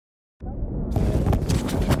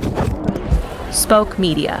Spoke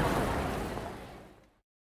Media.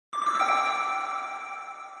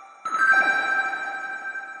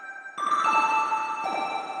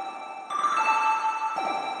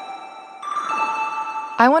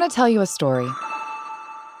 I want to tell you a story.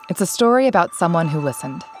 It's a story about someone who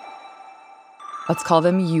listened. Let's call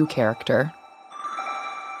them you character.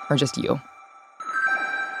 Or just you.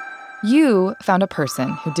 You found a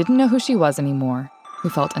person who didn't know who she was anymore, who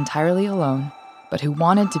felt entirely alone, but who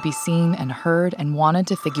wanted to be seen and heard and wanted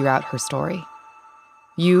to figure out her story.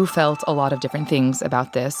 You felt a lot of different things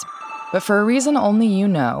about this, but for a reason only you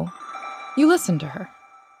know, you listened to her.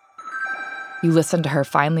 You listened to her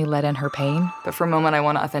finally let in her pain, but for a moment I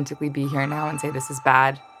want to authentically be here now and say this is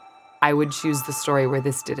bad. I would choose the story where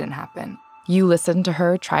this didn't happen. You listened to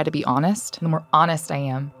her try to be honest, and the more honest I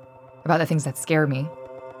am about the things that scare me,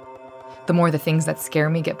 the more the things that scare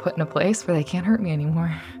me get put in a place where they can't hurt me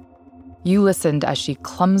anymore. You listened as she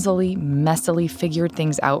clumsily, messily figured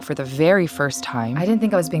things out for the very first time. I didn't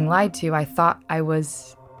think I was being lied to. I thought I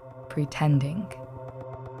was pretending.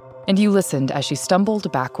 And you listened as she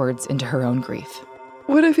stumbled backwards into her own grief.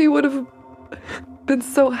 What if he would have been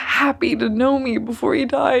so happy to know me before he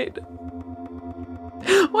died?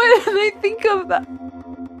 Why didn't I think of that?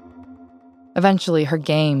 Eventually, her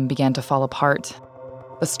game began to fall apart.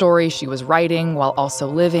 The story she was writing while also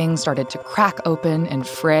living started to crack open and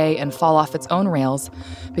fray and fall off its own rails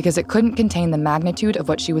because it couldn't contain the magnitude of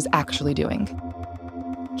what she was actually doing.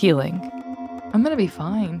 Healing. I'm gonna be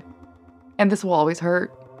fine. And this will always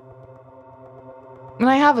hurt. And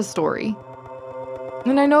I have a story.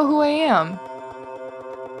 And I know who I am.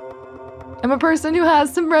 I'm a person who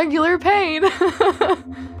has some regular pain.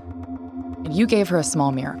 And you gave her a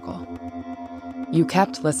small miracle. You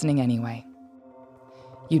kept listening anyway.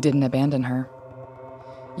 You didn't abandon her.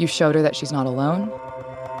 You showed her that she's not alone,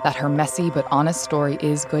 that her messy but honest story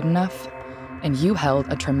is good enough, and you held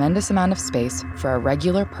a tremendous amount of space for a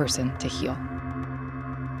regular person to heal.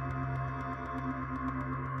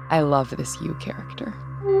 I love this you character.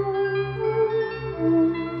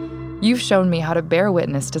 You've shown me how to bear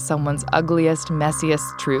witness to someone's ugliest,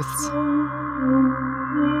 messiest truths.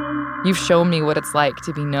 You've shown me what it's like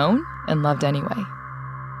to be known and loved anyway.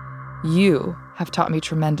 You have taught me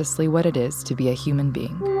tremendously what it is to be a human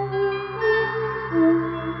being.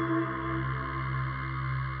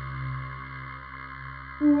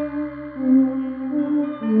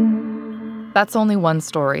 That's only one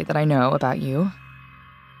story that I know about you.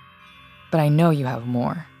 But I know you have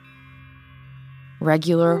more.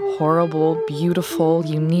 Regular, horrible, beautiful,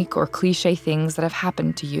 unique, or cliche things that have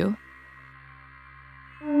happened to you.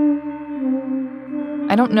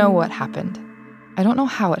 I don't know what happened. I don't know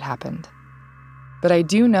how it happened. But I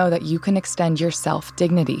do know that you can extend your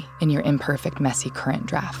self-dignity in your imperfect, messy current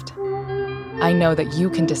draft. I know that you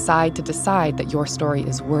can decide that your story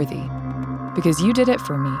is worthy, because you did it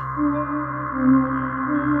for me.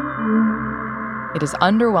 It is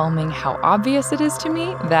underwhelming how obvious it is to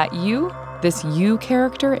me that you, this you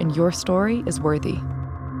character in your story, is worthy.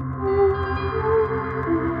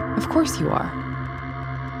 Of course you are.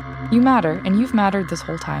 You matter, and you've mattered this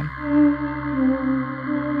whole time.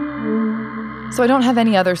 So I don't have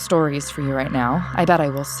any other stories for you right now. I bet I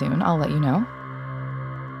will soon. I'll let you know.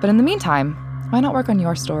 But in the meantime, why not work on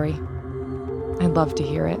your story? I'd love to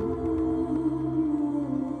hear it.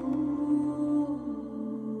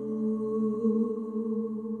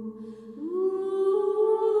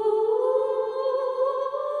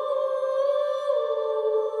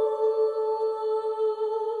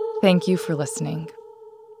 Thank you for listening.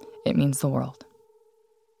 It means the world.